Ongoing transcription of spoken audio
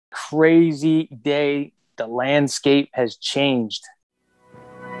crazy day. The landscape has changed.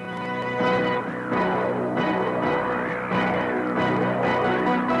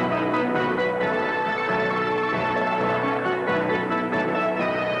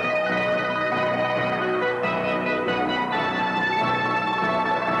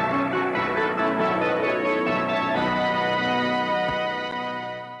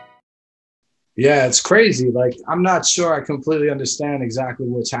 Yeah, it's crazy. Like, I'm not sure I completely understand exactly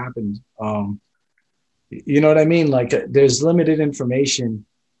what's happened. You know what I mean? Like, there's limited information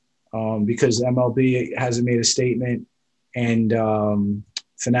because MLB hasn't made a statement and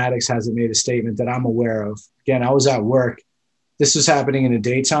Fanatics hasn't made a statement that I'm aware of. Again, I was at work. This was happening in the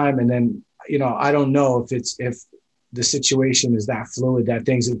daytime. And then, I don't know if the situation is that fluid that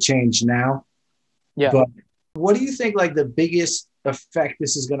things have changed now. Yeah. But what do you think, like, the biggest effect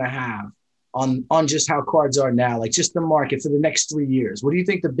this is going to have on just how cards are now, like just the market for the next 3 years? What do you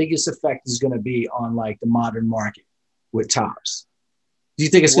think the biggest effect is going to be on like the modern market with Topps? Do you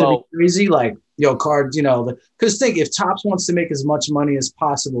think it's going to be crazy? Like, cards, because think if Topps wants to make as much money as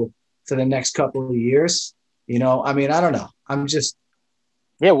possible for the next couple of years, I don't know. I'm just.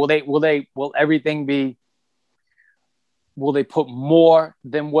 Yeah. Will everything be, will they put more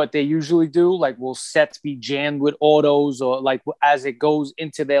than what they usually do? Like, will sets be jammed with autos, or like as it goes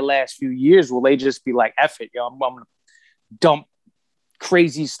into their last few years, will they just be like, F it, I'm going to dump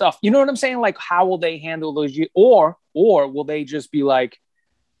crazy stuff? You know what I'm saying? Like, how will they handle those years? Or will they just be like,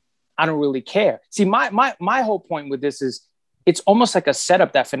 I don't really care? See, my whole point with this is it's almost like a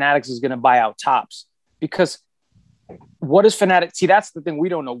setup that Fanatics is going to buy out Topps, because what is Fanatics? See, that's the thing. We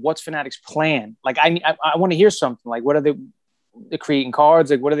don't know what's Fanatics' plan. Like, I want to hear something. Like, what are they creating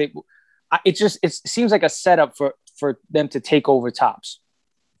cards? Like, what are they? It seems like a setup for them to take over Topps.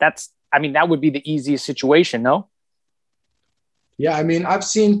 That would be the easiest situation, no? Yeah, I've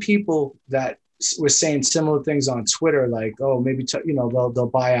seen people that were saying similar things on Twitter, like, oh, maybe they'll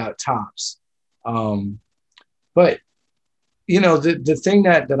buy out Topps. But the thing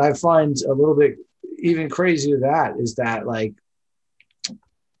that I find a little bit even crazier that is that, like,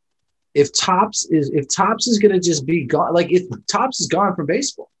 if Topps is going to just be gone, like if Topps is gone from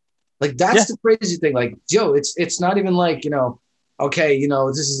baseball, like that's the crazy thing. Like, Joe, it's not even like, okay,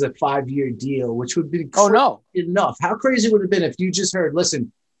 this is a 5-year deal, which would be enough. How crazy would it have been if you just heard,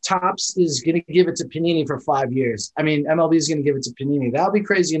 listen, Topps is going to give it to Panini for 5 years. MLB is going to give it to Panini. That'll be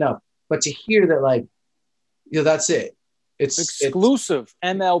crazy enough. But to hear that, like, that's it. It's exclusive.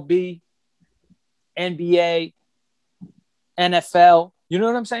 MLB, NBA, NFL. You know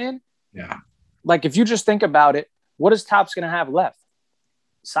what I'm saying? Yeah. Like, if you just think about it, what is Topps going to have left?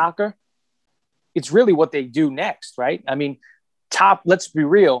 Soccer? It's really what they do next, right? Let's be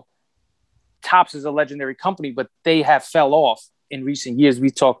real. Topps is a legendary company, but they have fell off in recent years.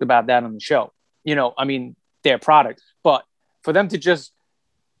 We talked about that on the show. Their product. But for them to just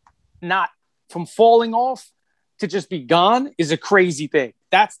not from falling off to just be gone is a crazy thing.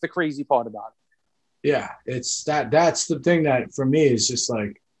 That's the crazy part about it. Yeah, it's that's the thing that for me is just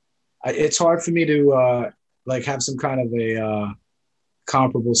like, it's hard for me to like have some kind of a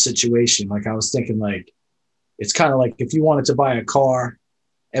comparable situation. Like, I was thinking, like, it's kind of like if you wanted to buy a car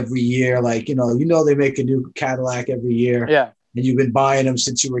every year, like, they make a new Cadillac every year. Yeah. And you've been buying them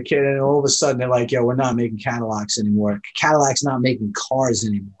since you were a kid. And all of a sudden they're like, we're not making Cadillacs anymore. Cadillac's not making cars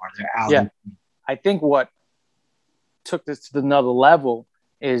anymore. They're out. Yeah. I think what took this to another level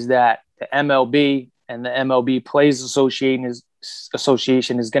is that the MLB and the MLB Players Association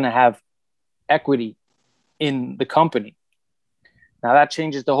is going to have equity in the company. Now that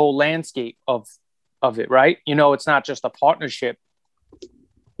changes the whole landscape of it, right? It's not just a partnership,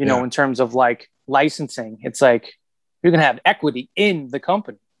 in terms of like licensing. It's like you're going to have equity in the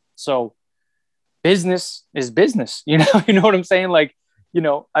company. So business is business, you know what I'm saying? Like,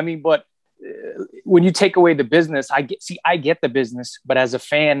 but when you take away the business, I get the business, but as a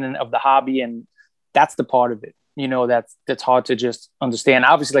fan of the hobby, and that's the part of it, that's hard to just understand.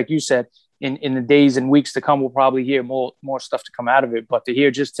 Obviously, like you said, in the days and weeks to come, we'll probably hear more stuff to come out of it. But to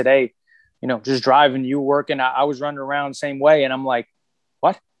hear just today, just driving, you working, I was running around the same way. And I'm like,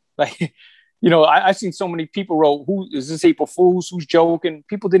 what? Like, I've seen so many people wrote, who is this April Fools? Who's joking?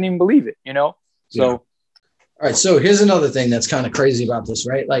 People didn't even believe it, So. Yeah. All right. So here's another thing that's kind of crazy about this,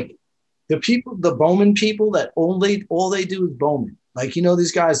 right? Like, the Bowman people that all they do is Bowman. Like,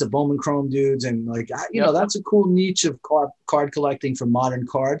 these guys, the Bowman Chrome dudes, and like, that's a cool niche of card collecting for modern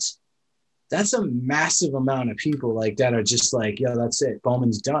cards. That's a massive amount of people like that are just like, that's it.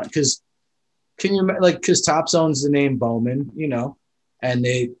 Bowman's done. Because because Topps owns the name Bowman, and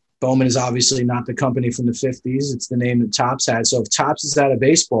Bowman is obviously not the company from the 50s. It's the name that Topps had. So if Topps is out of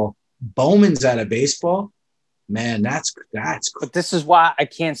baseball, Bowman's out of baseball, man, that's But this is why I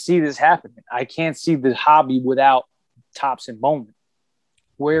can't see this happening. I can't see the hobby without Topps and Bowman.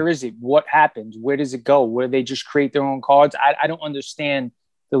 Where is it? What happens? Where does it go? Where they just create their own cards? I don't understand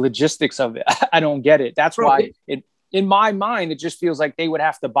the logistics of it. I don't get it. That's why in my mind, it just feels like they would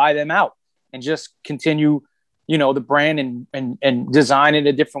have to buy them out and just continue, the brand and design it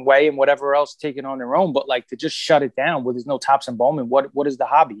a different way and whatever else, take it on their own. But like to just shut it down where there's no Topps and Bowman, what is the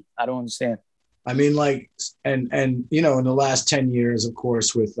hobby? I don't understand. I mean, like, and in the last 10 years, of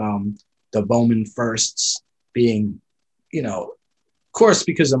course, with the Bowman firsts being, of course,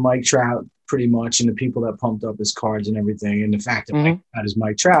 because of Mike Trout, pretty much, and the people that pumped up his cards and everything, and the fact that Mike Trout is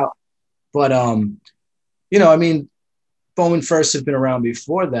Mike Trout. But, I mean, Bowman firsts have been around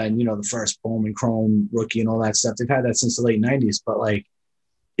before then, the first Bowman Chrome rookie and all that stuff. They've had that since the late 90s. But, like,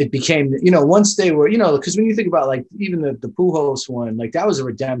 it became, once they were, because when you think about, like, even the Pujols one, like, that was a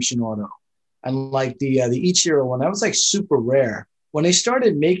redemption auto. And like the Ichiro one, that was like super rare. When they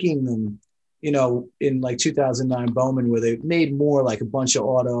started making them, in like 2009 Bowman, where they made more like a bunch of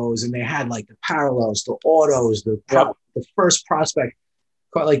autos and they had like the parallels, the autos, the first prospect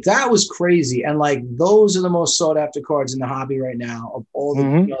card, like that was crazy. And like those are the most sought after cards in the hobby right now of all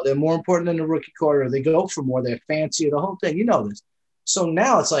the, they're more important than the rookie card, or they go for more, they're fancier, the whole thing, this. So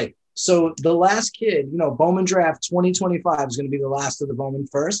now it's like, so the last kid, Bowman draft 2025 is going to be the last of the Bowman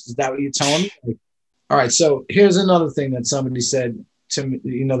first. Is that what you're telling me? All right. So here's another thing that somebody said to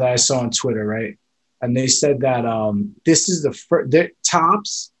me, that I saw on Twitter, right? And they said that this is the first.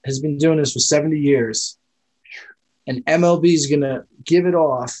 Topps has been doing this for 70 years, and MLB is going to give it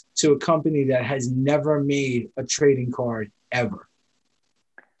off to a company that has never made a trading card ever.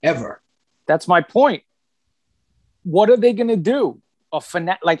 That's my point. What are they going to do?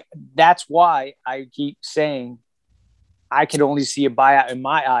 Like that's why I keep saying I could only see a buyout in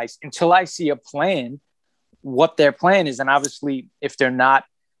my eyes until I see a plan, what their plan is. And obviously, if they're not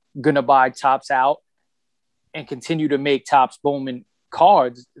going to buy Topps out and continue to make Topps Bowman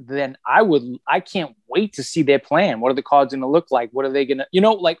cards, then I can't wait to see their plan. What are the cards going to look like? What are they going to,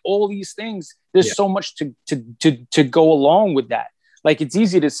 like all these things. There's so much to go along with that. Like it's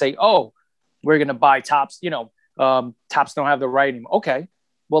easy to say, oh, we're going to buy Topps, Topps don't have the right anymore. Okay.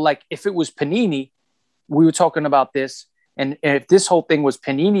 Well, like if it was Panini, we were talking about this. And if this whole thing was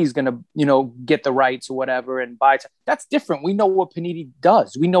Panini's going to, get the rights or whatever and buy, that's different. We know what Panini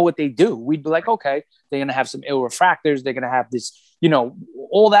does. We know what they do. We'd be like, okay, they're going to have some ill refractors. They're going to have this,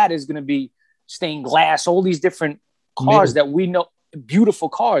 all that is going to be stained glass, all these different cards that we know, beautiful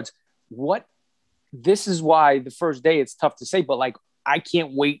cards. This is why the first day it's tough to say, but like, I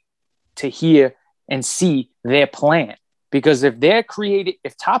can't wait to hear and see their plan, because if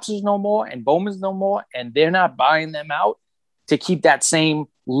if Topps is no more and Bowman's no more and they're not buying them out to keep that same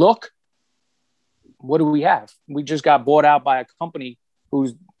look, what do we have? We just got bought out by a company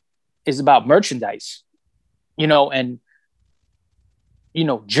is about merchandise, and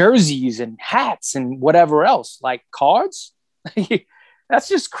jerseys and hats and whatever else, like cards. That's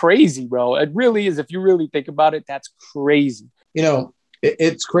just crazy, bro. It really is. If you really think about it, that's crazy.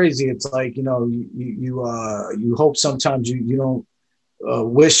 It's crazy. It's like, you hope sometimes you don't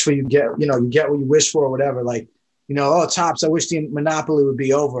wish for, you get what you wish for or whatever. Like, Topps, I wish the monopoly would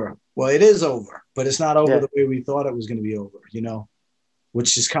be over. Well, it is over, but it's not over the way we thought it was going to be over,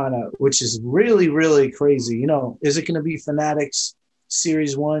 which is really, really crazy. Is it going to be Fanatics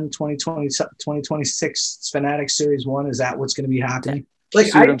Series 1, 2026 Fanatics Series 1? Is that what's going to be happening?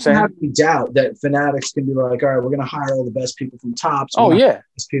 Like, I don't have any doubt that Fanatics can be like, all right, we're going to hire all the best people from Topps.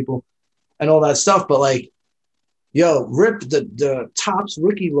 Best people and all that stuff. But like, rip the Topps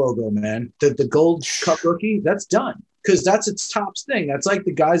rookie logo, man. The Gold Cup rookie, that's done. Because that's its Topps thing. That's like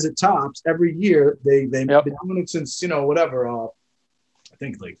the guys at Topps every year. They've been doing it since, whatever. I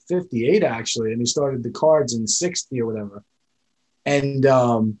think like 58 actually. And they started the cards in 60 or whatever. And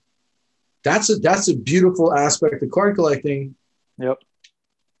that's a beautiful aspect of card collecting. Yep.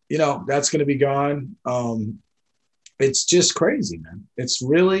 That's going to be gone. It's just crazy, man. It's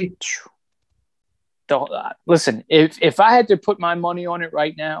really. Listen, if I had to put my money on it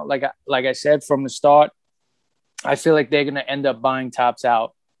right now, like I said from the start, I feel like they're going to end up buying Topps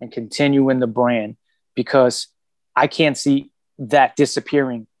out and continuing the brand, because I can't see that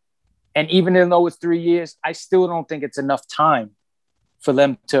disappearing. And even though it's 3 years, I still don't think it's enough time for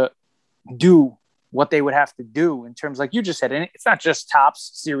them to do what they would have to do in terms, like you just said, and it's not just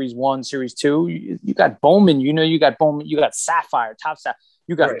Topps Series 1, Series 2. You got Bowman, you got Bowman, you got Sapphire, Topps,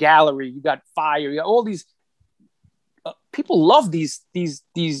 you got Gallery, you got Fire, you got all these. People love these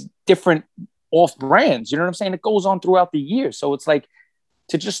different off brands. You know what I'm saying? It goes on throughout the year. So it's like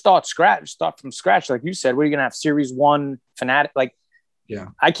to just start from scratch. Like you said, where you're going to have Series 1 Fanatic. Like, Yeah.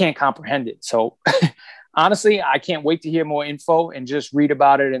 I can't comprehend it. So honestly, I can't wait to hear more info and just read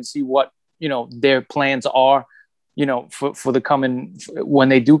about it and see what, their plans are, for the coming, when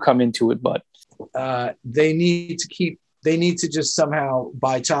they do come into it. But they need to just somehow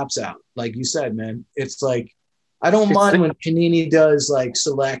buy Tops out. Like you said, man, it's like, I don't mind when Panini does like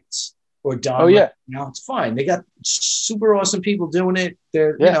Select or Don. Oh yeah. It's fine. They got super awesome people doing it.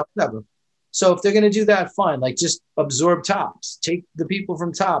 They're, whatever. So if they're going to do that, fine. Like, just absorb Tops, take the people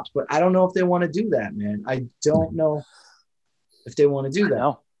from Tops. But I don't know if they want to do that, man. I don't know if they want to do that.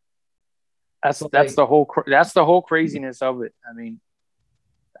 No. That's the whole craziness of it. I mean,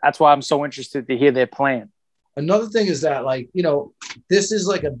 that's why I'm so interested to hear their plan. Another thing is that, like, this is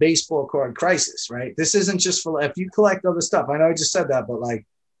like a baseball card crisis, right? This isn't just for, if you collect other stuff. I know I just said that, but like,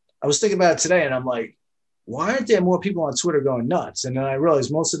 I was thinking about it today and I'm like, why aren't there more people on Twitter going nuts? And then I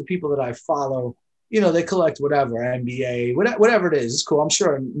realized most of the people that I follow, they collect whatever, NBA, whatever it is. It's cool. I'm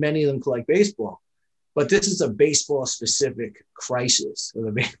sure many of them collect baseball. But this is a baseball-specific crisis with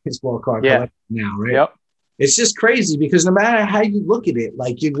a baseball card collection now, right? Yep. It's just crazy because no matter how you look at it,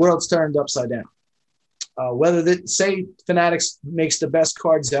 like, your world's turned upside down. Whether say Fanatics makes the best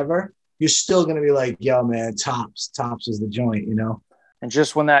cards ever, you're still going to be like, yo, man, Tops is the joint, And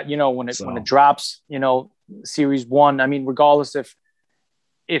just when that, when it drops, Series 1, I mean, regardless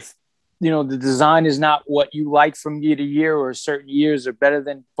if the design is not what you like from year to year, or certain years are better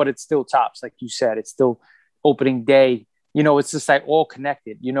than, but it's still Tops. Like you said, it's still opening day. It's just like all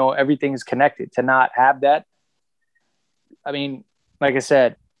connected. Everything is connected. To not have that, I mean, like I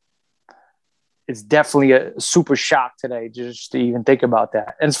said, it's definitely a super shock today just to even think about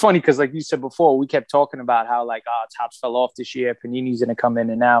that. And it's funny because, like you said before, we kept talking about how, like, Tops fell off this year. Panini's going to come in,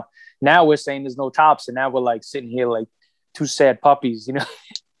 and now we're saying there's no Tops, and now we're like sitting here like two sad puppies,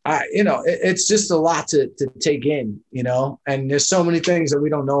 It's just a lot to take in, and there's so many things that we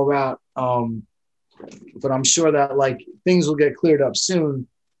don't know about. But I'm sure that, like, things will get cleared up soon.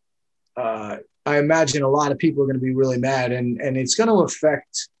 I imagine a lot of people are going to be really mad, and it's going to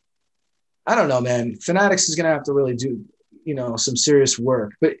affect, I don't know, man. Fanatics is going to have to really do, some serious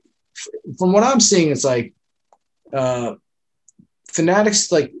work. But from what I'm seeing, it's like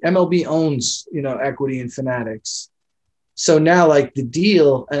Fanatics, like, MLB owns, equity in Fanatics. So now, like, the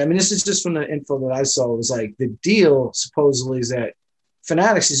deal, and I mean, this is just from the info that I saw, was like, the deal supposedly is that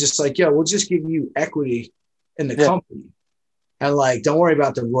Fanatics is just like, yo, we'll just give you equity in the company. And, like, don't worry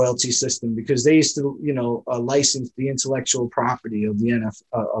about the royalty system, because they used to, license the intellectual property of the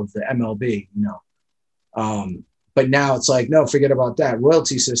of the MLB, But now it's like, no, forget about that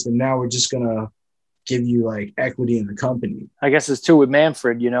royalty system. Now we're just going to give you, like, equity in the company. I guess it's too with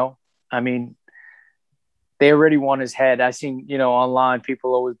Manfred, I mean, they already won his head. I seen, online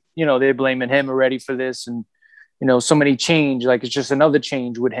people always, they're blaming him already for this. And, so many change, like, it's just another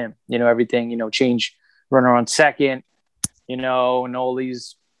change with him, everything, change runner on second, and all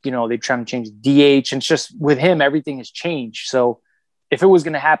these, they're trying to change DH. And it's just with him, everything has changed. So if it was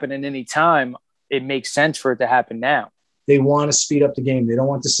going to happen at any time, it makes sense for it to happen now. They want to speed up the game. They don't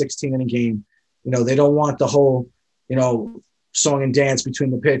want the 16 in a game. They don't want the whole, song and dance between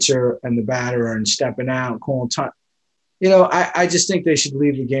the pitcher and the batter and stepping out and calling time. I just think they should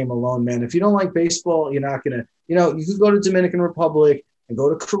leave the game alone, man. If you don't like baseball, you're not going to, you could go to Dominican Republic and go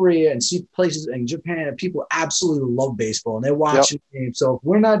to Korea and see places in Japan, and people absolutely love baseball and they're watching the game. So if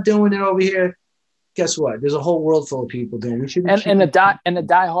we're not doing it over here, guess what? There's a whole world full of people doing it. We should and a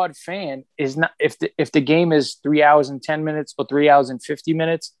diehard fan is not, if the game is 3 hours and 10 minutes or 3 hours and 50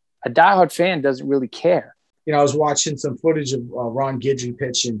 minutes, a diehard fan doesn't really care. I was watching some footage of Ron Gidgey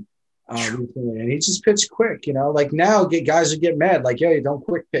pitching recently, and he just pitched quick. Like, now guys would get mad, like, "Yo, don't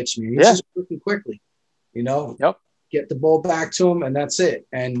quick pitch me." He's just quickly. Get the ball back to him, and that's it.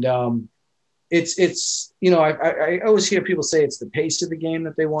 And it's I always hear people say it's the pace of the game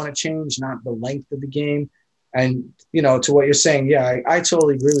that they want to change, not the length of the game. And to what you're saying, yeah, I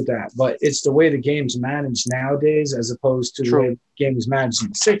totally agree with that. But it's the way the game's managed nowadays, as opposed to the way the game was managed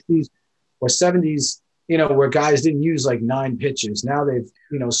in the 60s or 70s. Where guys didn't use like 9 pitches. Now they've,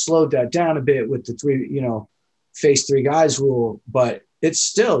 slowed that down a bit with the 3, face 3 guys rule. But it's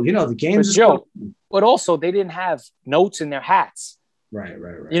still, the game's is Joe. But also, they didn't have notes in their hats. Right.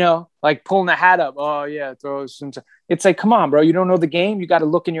 Like pulling the hat up. Oh yeah, throw some. It's like, come on, bro. You don't know the game. You got to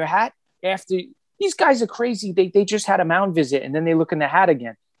look in your hat. After these guys are crazy. They just had a mound visit and then they look in the hat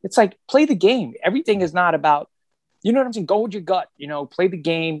again. It's like, play the game. Everything is not about, what I'm saying. Go with your gut. Play the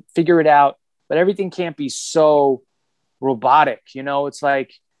game. Figure it out. But everything can't be so robotic, it's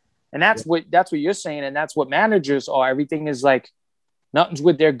like, and that's what you're saying. And that's what managers are. Everything is like, Nothing's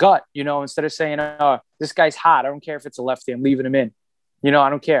with their gut, instead of saying, this guy's hot. I don't care if it's a lefty. I'm leaving him in. I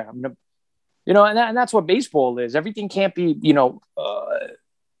don't care. And that's what baseball is. Everything can't be,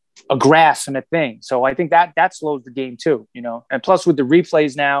 a graph and a thing. So I think that slows the game too, and plus with the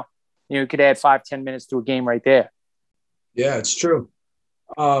replays now, you could add 5-10 minutes to a game right there. Yeah, it's true.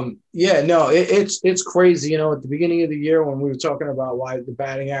 It's crazy. At the beginning of the year when we were talking about why the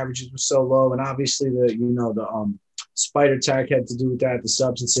batting averages were so low, and obviously the spider tag had to do with that, the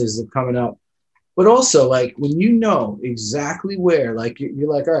substances that are coming up. But also, like, when exactly where, like,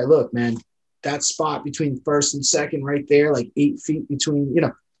 you're like, all right, look, man, that spot between first and second right there, like 8 feet between,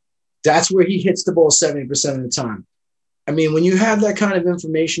 that's where he hits the ball 70% of the time. I mean, when you have that kind of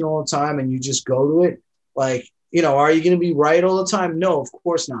information all the time and you just go to it, like, are you going to be right all the time? No, of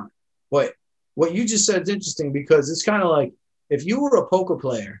course not. But what you just said is interesting because it's kind of like if you were a poker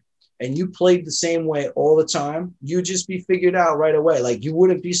player and you played the same way all the time, you'd just be figured out right away. Like you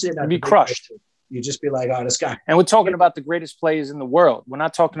wouldn't be sitting at the crushed. You'd just be like, oh, this guy. And we're talking about the greatest players in the world. We're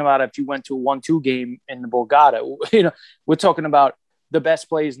not talking about if you went to a 1-2 game in the Borgata. We're talking about the best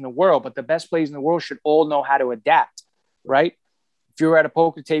players in the world, but the best players in the world should all know how to adapt, right? If you're at a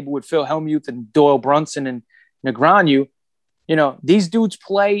poker table with Phil Hellmuth and Doyle Brunson and Negreanu, these dudes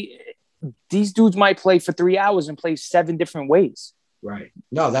might play for 3 hours and play 7 different ways. Right.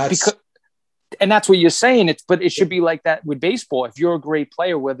 No, that's and that's what you're saying. But it should be like that with baseball. If you're a great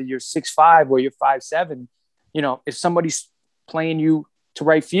player, whether you're 6'5" or you're 5'7", if somebody's playing you to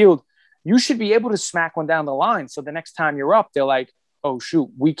right field, you should be able to smack one down the line. So the next time you're up, they're like, oh shoot,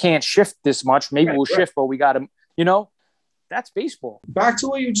 we can't shift this much. Maybe we'll shift, but we got to, that's baseball. Back to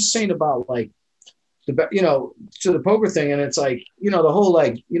what you're just saying about like, to the poker thing. And it's like, the whole,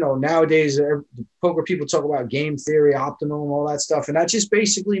 like, nowadays the poker people talk about game theory, optimal, and all that stuff. And that just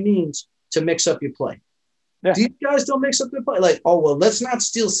basically means to mix up your play. Yeah. These guys don't mix up their play. Like, oh, well, let's not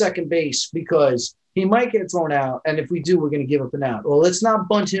steal second base because he might get thrown out. And if we do, we're going to give up an out. Or let's not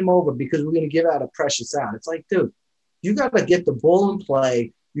bunt him over because we're going to give out a precious out. It's like, dude, you got to get the ball in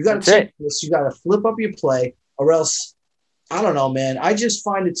play. You got to take this. You got to flip up your play or else, I don't know, man. I just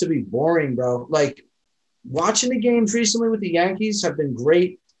find it to be boring, bro. Like, watching the games recently with the Yankees have been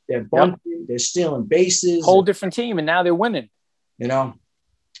great. They're bunting, they're stealing bases. Whole different team, and now they're winning.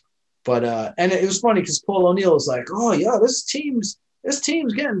 But and it was funny because Paul O'Neill was like, "Oh yeah, this team's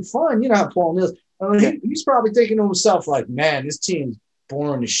getting fun." You know how Paul O'Neill's. I mean, he's probably thinking to himself like, "Man, this team's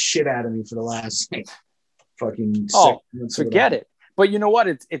boring the shit out of me for the last fucking." Forget it. But you know what?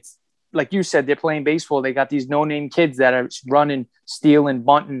 It's like you said, they're playing baseball. They got these no-name kids that are running, stealing,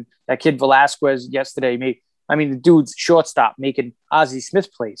 bunting. That kid Velasquez yesterday the dude's shortstop making Ozzie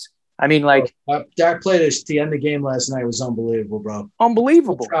Smith plays. I mean, like that play at the end of the game last night was unbelievable, bro.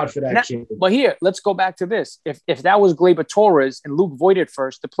 Unbelievable. I'm proud for that kid. But here, let's go back to this. If that was Gleyber Torres and Luke Voit at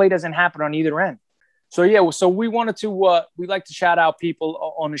first, the play doesn't happen on either end. So yeah, so we wanted to we like to shout out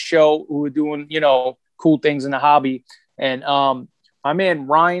people on the show who are doing cool things in the hobby, and my man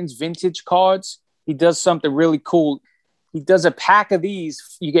Ryan's Vintage Cards, he does something really cool. He does a pack of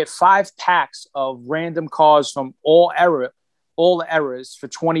these. You get 5 packs of random cards from all the eras for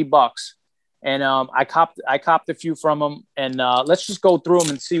 $20. And I copped a few from him. And let's just go through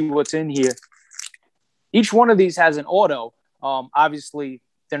them and see what's in here. Each one of these has an auto. Obviously,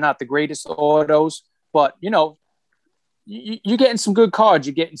 they're not the greatest autos, but you're getting some good cards.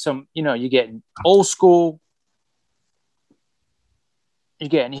 You're getting some, you're getting old school. You're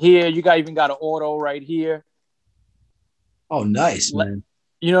getting here. You even got an auto right here. Oh, nice, man.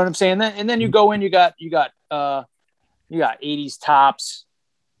 You know what I'm saying? And then you go in, you got 80s tops.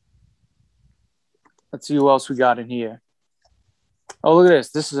 Let's see who else we got in here. Oh, look at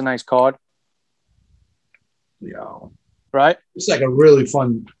this. This is a nice card. Yeah. Right? It's like a really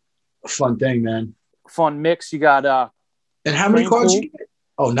fun thing, man. Fun mix. You got and how many cards you get?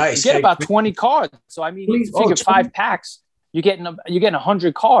 Oh, nice. You get about 20 cards. So I mean, you figure 5 packs, you're getting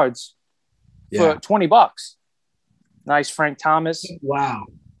 100 cards for $20. Nice Frank Thomas. Wow.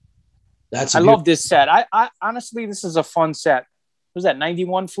 I love this set. I honestly, this is a fun set. Was that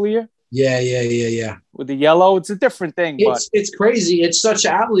 91 Fleer? Yeah. With the yellow, it's a different thing. It's crazy. It's such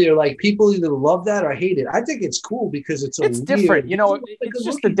outlier. Like people either love that or hate it. I think it's cool because it's different. It's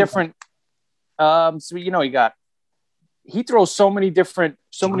just a different. So you got. He throws so many different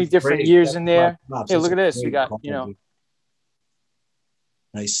years in there. Hey, look at this. We got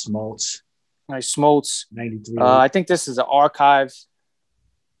nice Smoltz. Nice Smoltz. 93. I think this is an archive.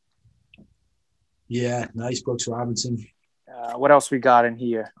 Yeah, nice Brooks Robinson. What else we got in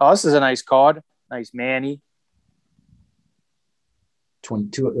here? Oh, this is a nice card. Nice Manny.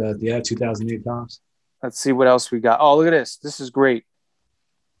 2008 Tops. Let's see what else we got. Oh, look at this. This is great.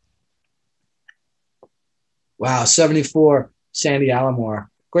 Wow, 74 Sandy Alomar.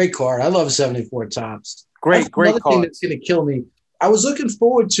 Great card. I love 74 tops. Great Another cards. thing that's going to kill me. I was looking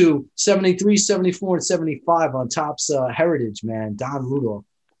forward to 73, 74, and 75 on Topps Heritage, man, Don Rudolph.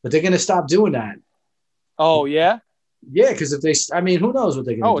 But they're going to stop doing that. Oh, yeah? Yeah, because if they, I mean, who knows what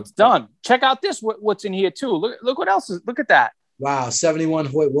they're going to do. Oh, it's done. Check out this, what's in here, too. Look what else is, look at that. Wow, 71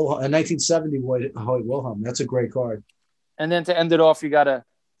 Hoyt Wilhelm, 1970 Hoyt Wilhelm. That's a great card. And then to end it off, you got a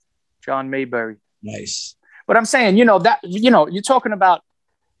John Mayberry. Nice. But I'm saying, you're talking about,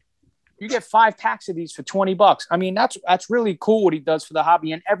 you get 5 packs of these for $20. I mean, that's really cool what he does for the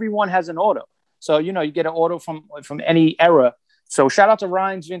hobby, and everyone has an auto. So, you get an auto from any era. So shout out to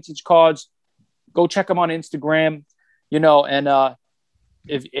Ryan's Vintage Cards. Go check them on Instagram, and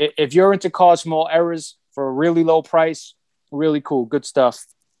if you're into cards from all eras for a really low price, really cool, good stuff.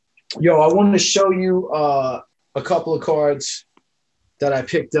 Yo, I want to show you a couple of cards that I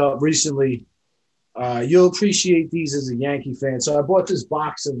picked up recently. You'll appreciate these as a Yankee fan. So I bought this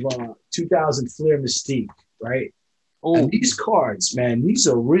box of 2000 Flair Mystique, right? Ooh. And these cards, man, these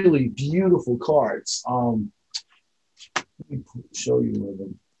are really beautiful cards. Let me show you one of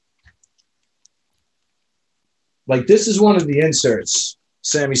them. Like, this is one of the inserts,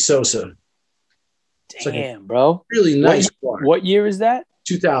 Sammy Sosa. Damn, bro. Really nice card. What year is that?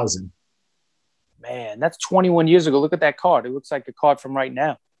 2000. Man, that's 21 years ago. Look at that card. It looks like a card from right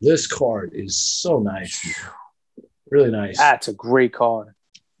now. This card is so nice. Really nice. That's a great card.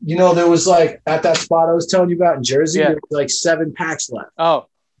 There was like, at that spot I was telling you about in Jersey, there was like 7 packs left. Oh.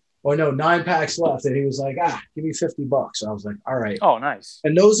 Or no, 9 packs left. And he was like, give me $50. I was like, all right. Oh, nice.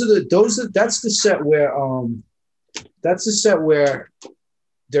 And that's the set where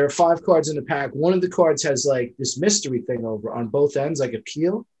there are 5 cards in the pack. One of the cards has like this mystery thing over on both ends, like a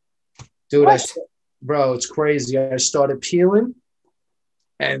peel. Dude, bro, it's crazy. I started peeling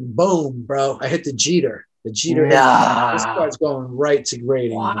and boom, bro, I hit the Jeter. The Jeter. Nah. This card's going right to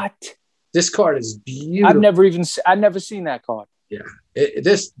grading. What? This card is beautiful. I've never seen that card. Yeah.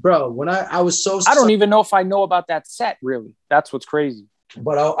 When I was so. I don't even know if I know about that set, really. That's what's crazy.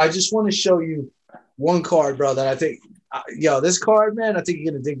 But I just want to show you one card, bro, that I think, this card, man, I think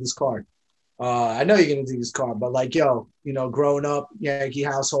you're going to dig this card. I know you're going to dig this card, but like, growing up, Yankee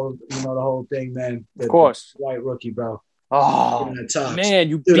household, the whole thing, man. Of course. White rookie, bro. Oh, man,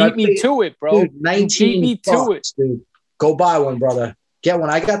 you beat me to it, bro. Dude, 19 beat me to it. Dude. Go buy one, brother. Get one.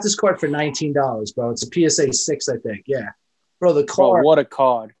 I got this card for $19, bro. It's a PSA 6, I think. Yeah. Bro, the card. Bro, what a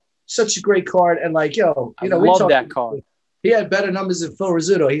card. Such a great card. And like, I love that card. He had better numbers than Phil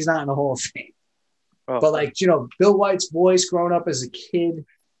Rizzuto. He's not in the Hall of Fame. Oh. But like, Bill White's voice growing up as a kid.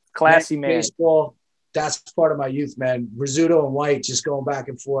 Classy man. Baseball, that's part of my youth, man. Rizzuto and White just going back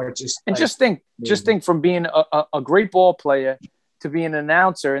and forth. Just think from being a great ball player to being an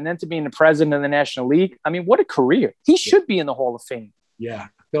announcer and then to being the president of the National League. I mean, what a career. He should be in the Hall of Fame. Yeah.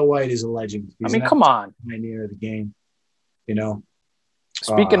 Bill White is a legend. He's come on. Pioneer of the game,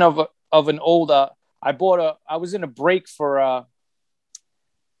 Speaking of an old, I was in a break for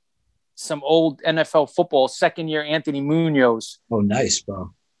some old NFL football, second year Anthony Munoz. Oh, nice,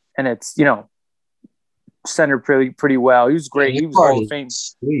 bro. And it's, centered pretty well. He was great. He was Hall of Fame.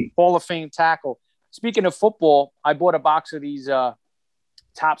 Sweet. Hall of Fame tackle. Speaking of football, I bought a box of these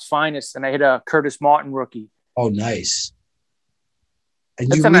Topps Finest, and I hit a Curtis Martin rookie. Oh, nice.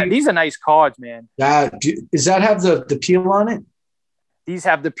 These are nice cards, man. Does that have the peel on it? These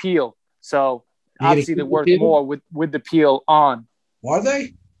have the peel. So obviously they're worth more with the peel on. Are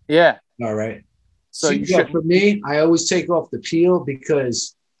they? Yeah. All right. So for me, I always take off the peel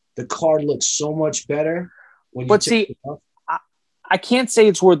because the card looks so much better when you take it off. I can't say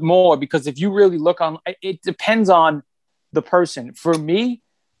it's worth more because if you really look on, it depends on the person. For me,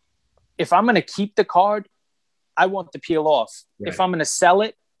 if I'm going to keep the card, I want the peel off. Right. If I'm going to sell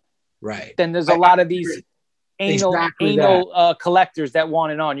it, right, then there's a lot of these anal collectors that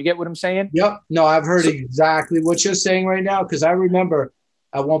want it on. You get what I'm saying? Yep. No, I've heard exactly what you're saying right now because I remember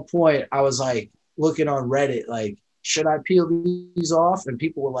at one point I was like looking on Reddit, like, should I peel these off? And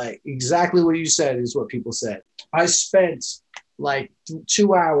people were like, exactly what you said is what people said. I spent like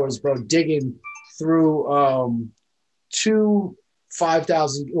 2 hours, bro, digging through 2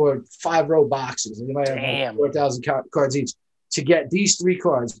 5,000 or 5-row boxes. You might have 4,000 cards each to get these 3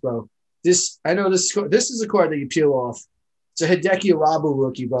 cards, bro. This is a card that you peel off. It's a Hideki Arabu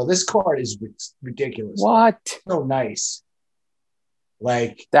rookie, bro. This card is ridiculous. What? So nice.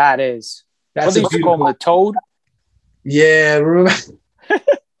 Like that is. That's what they call him, the Toad. Yeah, remember?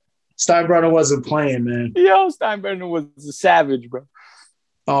 Steinbrenner wasn't playing, man. Yo, Steinbrenner was a savage, bro.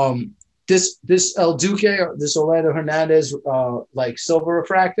 This El Duque, this Orlando Hernandez, like silver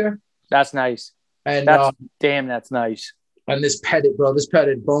refractor. That's nice. And That's damn, that's nice. and this Pettit, bro, this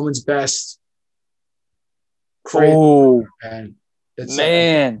Pettit, Bowman's best. Crazy, Oh man. It's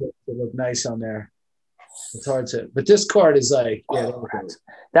man, it look nice on there. It's hard to, but this card is like, yeah,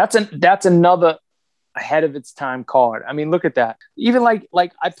 that's another ahead of its time card. I mean, look at that. Even like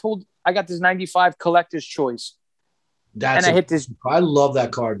I got this 95 collector's choice. That's and I hit this. I love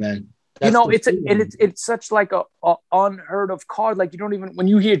that card, man. That's It's such like a unheard of card. Like you don't even, when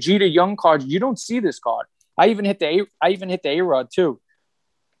you hear Jeter Young cards, you don't see this card. I even hit the A-Rod too.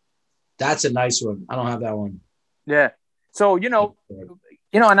 That's a nice one. I don't have that one. Yeah. So,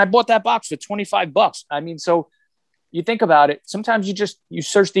 and I bought that box for $25. I mean, so you think about it, sometimes you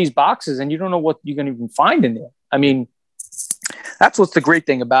search these boxes and you don't know what you're going to even find in there. I mean, that's what's the great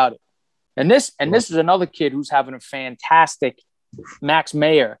thing about it. And this is another kid who's having a fantastic Max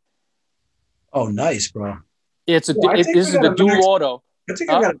Mayer. Oh, nice, bro. This is the dual auto. I think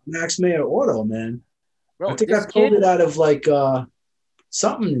I got a Max Mayer auto, man. Bro, I think I pulled it out of like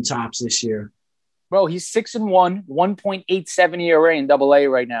something in Tops this year. Bro, he's 6-1, 1.87 ERA in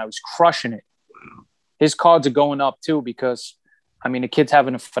AA right now. He's crushing it. Wow. His cards are going up too because, I mean, the kid's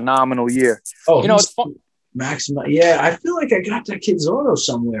having a phenomenal year. Oh, it's fun. Yeah, I feel like I got that kid's auto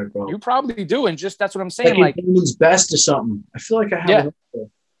somewhere, bro. You probably do, and just that's what I'm saying. Like England's best or something. I feel like I have it.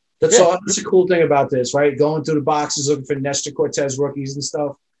 That's a cool thing about this, right? Going through the boxes looking for Nestor Cortez rookies and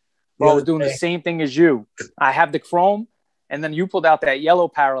stuff. Bro, I was doing the same thing as you. I have the chrome, and then you pulled out that yellow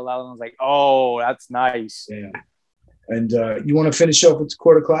parallel, and I was like, "Oh, that's nice." Yeah. And you want to finish up with the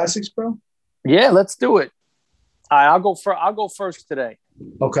quarter classics, bro? Yeah, let's do it. All right, I'll go first today.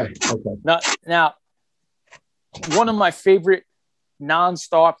 Okay. Now, one of my favorite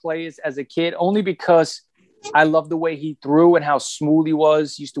non-star players as a kid, only because I love the way he threw and how smooth he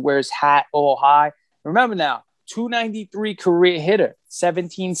was. He used to wear his hat all high. Remember now, 293 career hitter,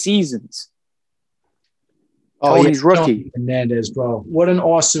 17 seasons. Tony's rookie. Hernandez, bro. What an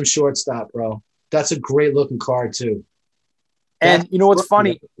awesome shortstop, bro. That's a great looking card too. And you know what's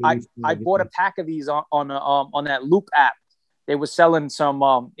funny? I bought a pack of these on that Loop app. They were selling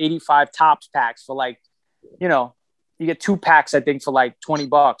some 85 Tops packs for like, you get 2 packs, I think, for like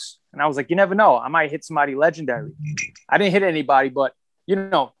 $20. And I was like, you never know. I might hit somebody legendary. I didn't hit anybody, but,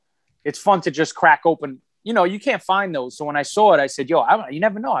 it's fun to just crack open. You can't find those. So when I saw it, I said, you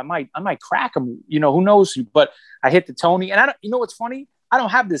never know. I might crack them. Who knows? But I hit the Tony. And what's funny? I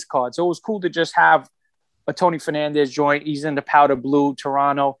don't have this card. So it was cool to just have a Tony Fernandez joint. He's in the powder blue,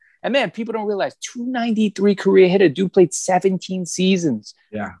 Toronto. And man, people don't realize 293 career hitter. Dude played 17 seasons.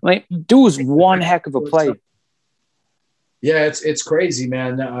 Yeah. Like, dude was one heck of a player. Yeah, it's crazy,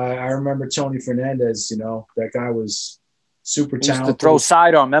 man. I remember Tony Fernandez, that guy was super talented. Used to throw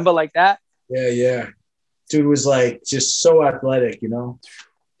sidearm, remember like that? Yeah. Dude was like just so athletic,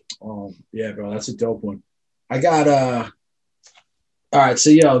 Yeah, bro, that's a dope one. I got all right,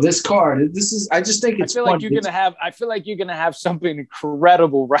 so this card, I just think it's I feel like you're gonna have something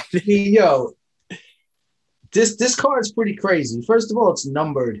incredible right here. This card's pretty crazy. First of all, it's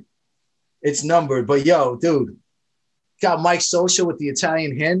numbered. But dude. Got Mike Scioscia with the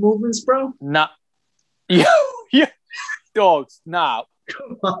Italian hand movements, bro. Nah. Yeah. Dogs, nah.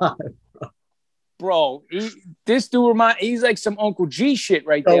 Come on, bro. This dude he's like some Uncle G shit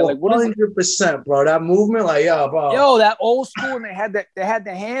right there. Like, what is it? 100%, bro. That movement, like, bro. Yo, that old school, and they had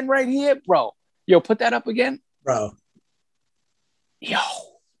the hand right here, bro. Yo, put that up again, bro. Yo,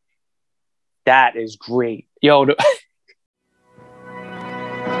 that is great. Yo,